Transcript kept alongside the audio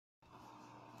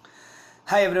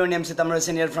Hi everyone, MC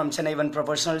Thamarasan here from Chennai Event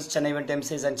Professionals, Chennai Event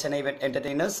MCs and Chennai Event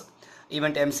Entertainers,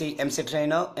 Event MC, MC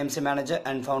Trainer, MC Manager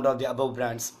and founder of the above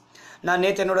brands. நான்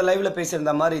நேற்று என்னோட லைவில்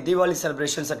பேசியிருந்த மாதிரி Diwali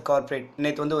Celebrations at Corporate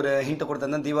நேற்று வந்து ஒரு hint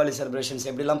கொடுத்திருந்தேன். Diwali Celebrations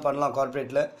எப்படிலாம் பண்ணலாம்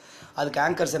கார்ப்பரேட்டில், அதுக்கு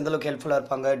ஆங்கர்ஸ் எந்தளவுக்கு ஹெல்ப்ஃபுல்லாக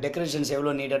இருப்பாங்க, டெக்கரேஷன்ஸ்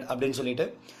எவ்வளோ நீடட் அப்படின்னு சொல்லிட்டு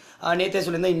நேற்றே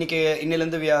சொல்லியிருந்தேன்.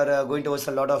 இன்னிலேருந்து we are going to host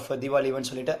a lot of Diwali event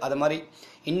சொல்லிட்டு அது மாதிரி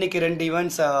இன்றைக்கி 2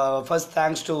 events. First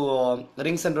thanks to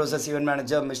rings and roses event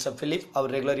manager mister flip,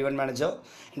 our regular event manager.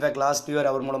 In fact last year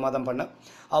அவர் மூலமாக தான் பண்ணேன்.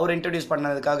 அவர் இன்ட்ரடியூஸ்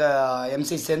பண்ணதுக்காக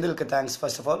MC செந்திலுக்கு thanks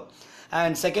first of all.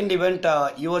 And second event,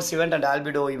 yours event and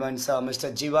Albedo events, Mr.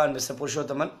 Jiva and Mr.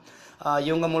 Purushothaman.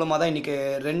 இவங்க மூலமாக தான் இன்றைக்கி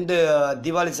 2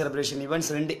 Diwali celebration events,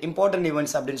 2 important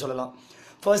events அப்படின்னு சொல்லலாம்.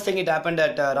 First thing it happened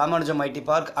at Ramanujam IT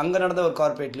park, அங்கே நடந்த ஒரு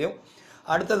கார்பரேட்லேயும்.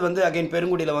 அடுத்தது வந்து அகைன்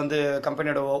பெருங்குடியில் வந்து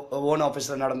கம்பெனியோட ஓன்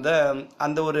ஆஃபீஸில் நடந்த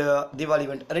அந்த ஒரு Diwali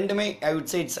event. ரெண்டுமே I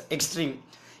would say it's extreme.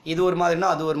 இது ஒரு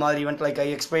மாதிரினா அது ஒரு மாதிரி event. Like I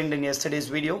explained in yesterday's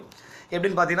video.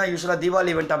 எப்படின்னு பார்த்தீங்கன்னா யூஸ்வலாக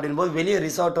Diwali event அப்படின்போது வெளியே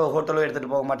ரிசார்ட்டோ ஹோட்டலோ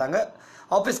எடுத்துகிட்டு போக மாட்டாங்க,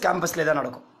 ஆஃபீஸ் கேம்பஸ்லேயே தான்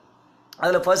நடக்கும்.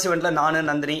 அதில் ஃபர்ஸ்ட் இவெண்ட்டில் நான்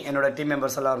நந்தினி என்னோட டீம்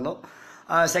மெம்பர்ஸ் எல்லாம் இருந்தோம்.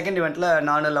 செகண்ட் இவெண்ட்டில்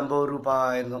நான் லம்போ ரூபா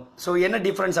இருந்தோம். ஸோ என்ன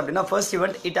டிஃப்ரென்ஸ் அப்படின்னா, ஃபர்ஸ்ட்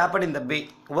இவெண்ட் இட் ஹேப்பன் இந்த பே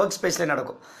ஒர்க் ஸ்பேஸ்லேயே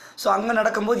நடக்கும். ஸோ அங்கே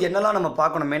நடக்கும்போது என்னெல்லாம் நம்ம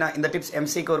பார்க்கணும் மெயினாக இந்த டிப்ஸ்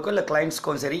எம்சிக்கும் இருக்கும், இல்லை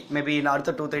கிளைண்ட்ஸ்க்கும் சரி. மேபி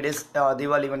அடுத்த 2-3 days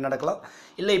Diwali ஈவெண்ட் நடக்கலாம்.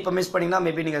 இல்லை இப்போ மிஸ் பண்ணிங்கன்னா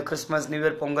மேபி நீங்கள் கிறிஸ்மஸ், நியூ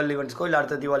இயர், பொங்கல் ஈவெண்ட்ஸ்க்கோ இல்லை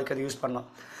அடுத்த Diwaliக்கு அது யூஸ் பண்ணலாம்.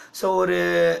 ஸோ ஒரு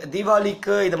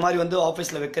Diwaliக்கு இது மாதிரி வந்து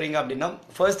ஆஃபீஸில் வைக்கிறீங்க அப்படின்னா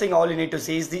first thing all you need to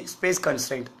see is the space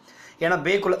constraint. ஏன்னா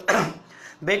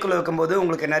பேக்குள்ளே வைக்கும்போது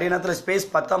உங்களுக்கு நிறைய நேரத்தில் ஸ்பேஸ்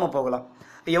பத்தாமல் போகலாம்.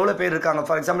 எவ்வளோ பேர் இருக்காங்க,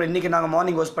 ஃபார் எக்ஸாம்பிள் இன்றைக்கி நாங்கள்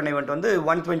மார்னிங் ஹோஸ்ட் பண்ண இவெண்ட் வந்து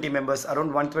 120 மெம்பர்ஸ்,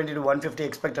 அரௌண்ட் 120 to 150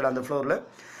 எக்ஸ்பெக்டட் அந்த ஃப்ளோரில்.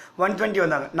 120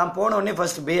 வந்தாங்க. நான் போனோடனே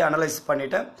ஃபர்ஸ்ட் பே அனலைஸ்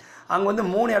பண்ணிவிட்டேன். அங்கே வந்து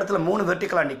 3 இடத்துல 3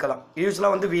 வெர்டிக்கலாக நிற்கலாம்.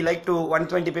 யூஸ்வலாக வந்து we like to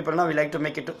 120 பீப்புள்னா we like to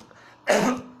make it to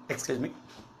excuse me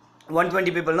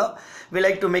 120 பீப்புள்னா we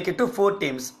like to make it to 4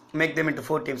 teams, make them into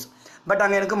 4 teams. But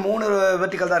அங்கே எனக்கு 3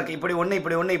 வெர்டிக்கல் தான் இருக்குது. இப்படி ஒன்று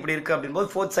இப்படி இருக்குது அப்படின்போது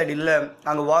ஃபோர்த் சைடு இல்லை,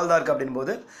 அங்கே வால் தான் இருக்குது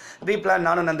அப்படின்போது பி பிளான்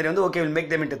நானும் நந்தினி வந்து okay will make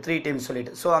them into 3 teams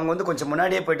சொல்லிட்டு. ஸோ அங்கே வந்து கொஞ்சம்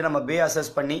முன்னாடியே போய்ட்டு நம்ம பே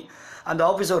அசஸ் பண்ணி அந்த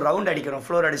ஆஃபீஸ் ஒரு ரவுண்ட் அடிக்கிறோம்,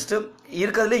 ஃப்ளோர் அடிச்சுட்டு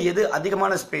இருக்கிறதுல எது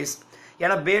அதிகமான ஸ்பேஸ்.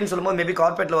 ஏன்னா பேன்னு சொல்லும்போது மேபி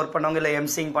கார்பரேட்டில் ஒர்க் பண்ணவங்க இல்லை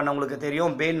எம்சிங் பண்ணவங்களுக்கு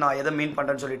தெரியும் பேன் நான் எதை மீன்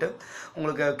பண்ணுறேன்னு சொல்லிட்டு.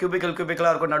 உங்களுக்கு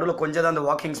கியூபிக்கலாக இருக்கும், நடுவில் கொஞ்சம் தான் அந்த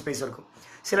வாக்கிங் ஸ்பேஸ் இருக்கும்.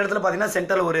 சில இடத்துல பார்த்தீங்கன்னா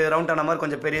சென்டரில் ஒரு ரவுண்ட் ஆன மாதிரி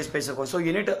கொஞ்சம் பெரிய ஸ்பேஸ் இருக்கும். So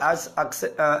unit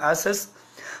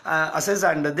assess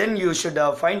and then you should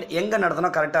find எங்கே நடத்தினா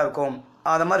கரெக்டாக இருக்கும்,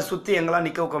 அதை மாதிரி சுற்றி எங்கெல்லாம்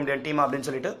நிற்க வைக்க முடியும் டீம் அப்படின்னு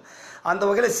சொல்லிட்டு. அந்த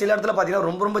வகையில் சில இடத்துல பார்த்தீங்கன்னா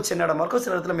ரொம்ப சின்ன இடமா இருக்கும்,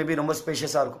 சில இடத்துல மேபி ரொம்ப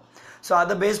ஸ்பேஷியஸாக இருக்கும். ஸோ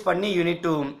அதை பேஸ் பண்ணி you need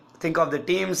to think of the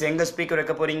teams, எங்கே ஸ்பீக்கர்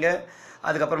வைக்க போகிறீங்க,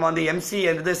 அதுக்கப்புறமா வந்து எம்சி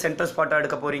எது சென்டர் ஸ்பாட்டாக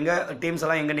எடுக்க போகிறீங்க, டீம்ஸ்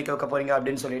எல்லாம் எங்கே நிற்க வைக்க போகிறீங்க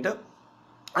அப்படின்னு சொல்லிட்டு.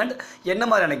 அண்ட் என்ன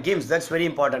மாதிரியான கேம்ஸ், தட்ஸ் வெரி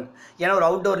இம்பார்ட்டன்ட். ஏன்னா ஒரு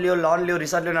அவுட்டோர்லையோ லான்லையோ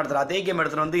ரிசார்ட்லையோ நடத்துகிற அதே கேம்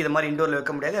எடுத்துகிட்டு வந்து இது மாதிரி இண்டோரில்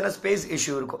வைக்க முடியாது, ஏன்னா ஸ்பேஸ்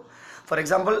இஷ்யூ இருக்கும். ஃபார்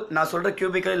எக்ஸாம்பிள் நான் சொல்கிற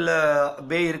கியூபிக்கல் இல்லை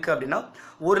பே இருக்குது அப்படின்னா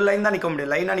ஒரு லைன் தான் நிற்க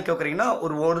முடியும். லைனாக நிற்க வைக்கிறீங்கன்னா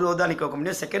ஒரு ரோ தான் நிற்க வைக்க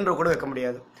முடியும், செகண்ட் ரோ கூட வைக்க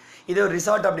முடியாது. இதே ஒரு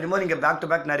ரிசார்ட் அப்படின்போது நீங்கள் பேக் டு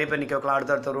பேக் நிறைய பேர் நிற்க வைக்கலாம்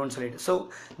அடுத்த ரோன்னு சொல்லிட்டு. So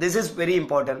this is very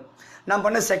important. நான்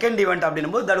பண்ண செகண்ட் ஈவெண்ட்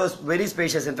அப்படின்போது that was very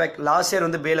spacious. In fact last year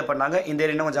வந்து பேல பண்ணாங்க, இந்த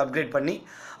இயர் இன்னும் கொஞ்சம் அப்கிரேட் பண்ணி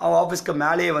அவங்க ஆஃபீஸ்க்கு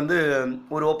மேலேயே வந்து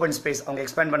ஒரு ஓப்பன் ஸ்பேஸ், அவங்க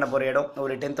எக்ஸ்பேண்ட் பண்ண போகிற இடம்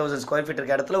ஒரு 10,000 square feet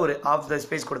இருக்க இடத்துல ஒரு ஆஃப் த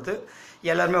ஸ்பேஸ் கொடுத்து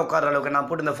எல்லாருமே உட்கார அளவுக்கு நான்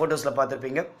போட்டு இந்த ஃபோட்டோஸில்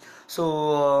பார்த்துருப்பீங்க. ஸோ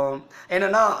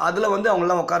என்னென்னா அதில் வந்து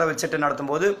அவங்களாம் உட்கார வச்சுட்டு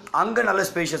நடத்தும்போது அங்கே நல்ல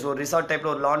ஸ்பேஷியஸ் ஒரு ரிசார்ட்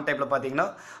டைப்பில் ஒரு லான் டைப்பில் பார்த்தீங்கன்னா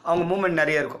அவங்க மூவ்மெண்ட்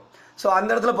நிறைய இருக்கும். ஸோ அந்த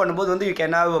இடத்துல பண்ணும்போது வந்து you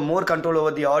can have more control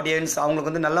over the audience.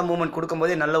 அவங்களுக்கு வந்து நல்ல மூவ்மெண்ட்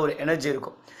கொடுக்கும்போதே நல்ல ஒரு எனர்ஜி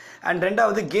இருக்கும். அண்ட்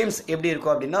ரெண்டாவது கேம்ஸ் எப்படி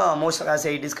இருக்கும் அப்படின்னா, most as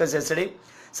I discuss yesterday,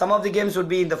 some of the games would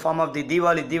be in the form of the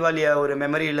தீபாவளியை ஒரு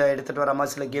மெமரியில் எடுத்துகிட்டு வர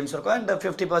மாதிரி சில கேம்ஸ் இருக்கும். And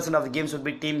 50% of the games would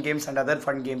be team games and other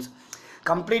fun games.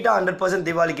 கம்ப்ளீட்டாக 100%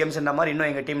 Diwali கேம்ஸ்ன்ற மாதிரி இன்னும்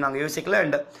எங்கள் டீம் நாங்கள் யோசிக்கல.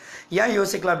 அண்ட் ஏன்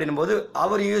யோசிக்கல அப்படின்போது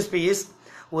அவர் யூஎஸ்பி இஸ்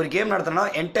ஒரு கேம் நடத்தினா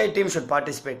entire team should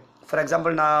participate. For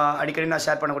example நான் அடிக்கடி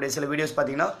ஷேர் பண்ணக்கூடிய சில வீடியோஸ்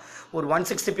பார்த்தீங்கன்னா ஒரு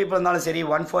 160 people இருந்தாலும் சரி,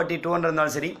 140, 200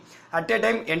 இருந்தாலும் சரி, at A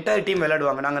time entire team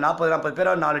விளையாடுவாங்க. நாங்கள் 40 பேர்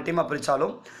 4 டீமாக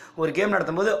பிரித்தாலும் ஒரு கேம்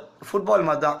நடத்தும்போது ஃபுட்பால்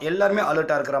மாதிரி தான் எல்லாருமே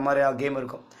அலர்ட்டாக இருக்கிற மாதிரி கேம்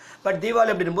இருக்கும். பட்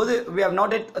Diwali அப்படின்போது we have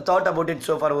not yet thought about it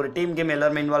so far. ஒரு டீம் கேம்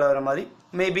எல்லாருமே இன்வால்வ் ஆகிற மாதிரி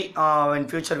maybe in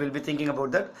future we'll be thinking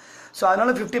about that. So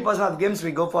அதனால் 50% of games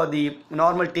we go for the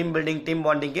normal team building, team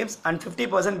bonding games and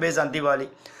 50% based on Diwali.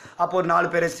 அப்போ ஒரு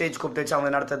 4 பேரை stage கூப்பிட்டு வச்சு அவங்க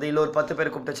நடத்துறது, இல்லை ஒரு 10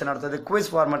 பேர் கூப்பிட்டு வச்சு நடத்துறது, குவிஸ்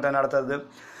ஃபார்மேட்டை நடத்துறது,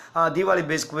 Diwali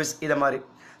based குவிஸ் இதை மாதிரி.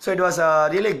 So it was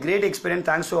really great experience.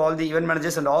 Thanks to all the event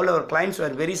managers and all our clients who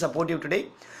are very supportive today.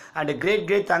 And a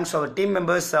great thanks to our team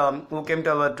members who came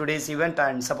to our today's event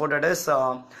and supported us.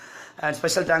 And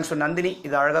special thanks to Nandini,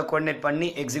 இது அழகாக coordinate பண்ணி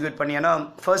execute பண்ணி. ஏன்னா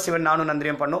first event நானும்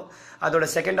நந்தினியும் பண்ணோம், அதோட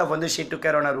second half வந்து she took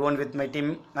care on her own with my team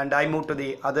and I move to the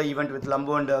other event with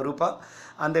லம்போ and ரூபா.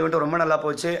 அந்த ஈவெண்ட் ரொம்ப நல்லா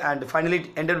போச்சு. And finally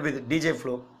ended with DJ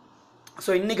flow.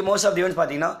 So இன்றைக்கி மோஸ்ட் ஆஃப் தி ஈவெண்ட்ஸ்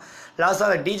பார்த்தீங்கன்னா லாஸ்ட்டாக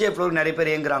அந்த டிஜே ஃப்ளோர் நிறைய பேர்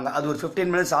இயங்குறாங்க. அது ஒரு 15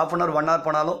 minutes, half an hour, 1 hour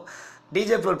போனாலும்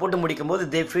டிஜே ஃப்ளோர் போட்டு முடிக்கும் போது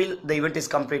they feel the event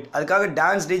is complete. அதுக்காக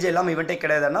டான்ஸ் டிஜே இல்லாமல் ஈவெண்ட்டே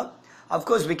கிடையாதுன்னா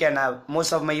of course we can have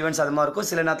most of my events அது மாதிரி இருக்கும்.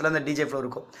 சில நேரத்தில் அந்த டிஜே ஃப்ளோர்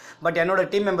இருக்கும். பட் என்னோட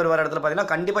டீம் மெம்பர் வர இடத்துல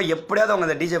பார்த்தீங்கன்னா கண்டிப்பாக எப்படியாவது அவங்க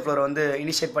அந்த டிஜே ஃப்ளோரை வந்து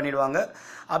இனிஷியேட் பண்ணிடுவாங்க.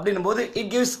 அப்படின்னும் போது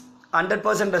இட் கிவ்ஸ்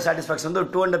 100% சாட்டிஸ்ஃபேக்ஷன் வந்து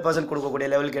 200% கொடுக்கக்கூடிய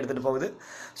லெவலுக்கு எடுத்துகிட்டு போகுது.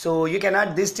 So you can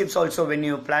add these tips also when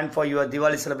you plan for your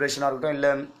Diwali celebration இருக்கட்டும்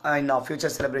இல்லை in our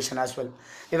future celebration as well.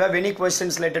 If you have any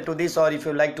questions related to this or if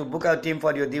you like to book our team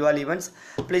for your Diwali events,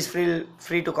 please feel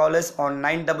free to call us on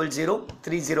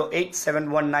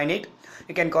 900-308-7198.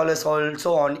 You can call us also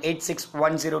on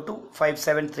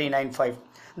 86-102-57395.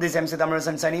 This is MC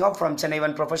Thamarasan signing off from Chennai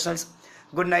Event Professionals.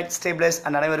 Good night, stay blessed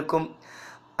and அனைவருக்கும்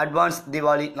advance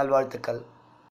Deepavali நல்வாழ்த்துக்கள்.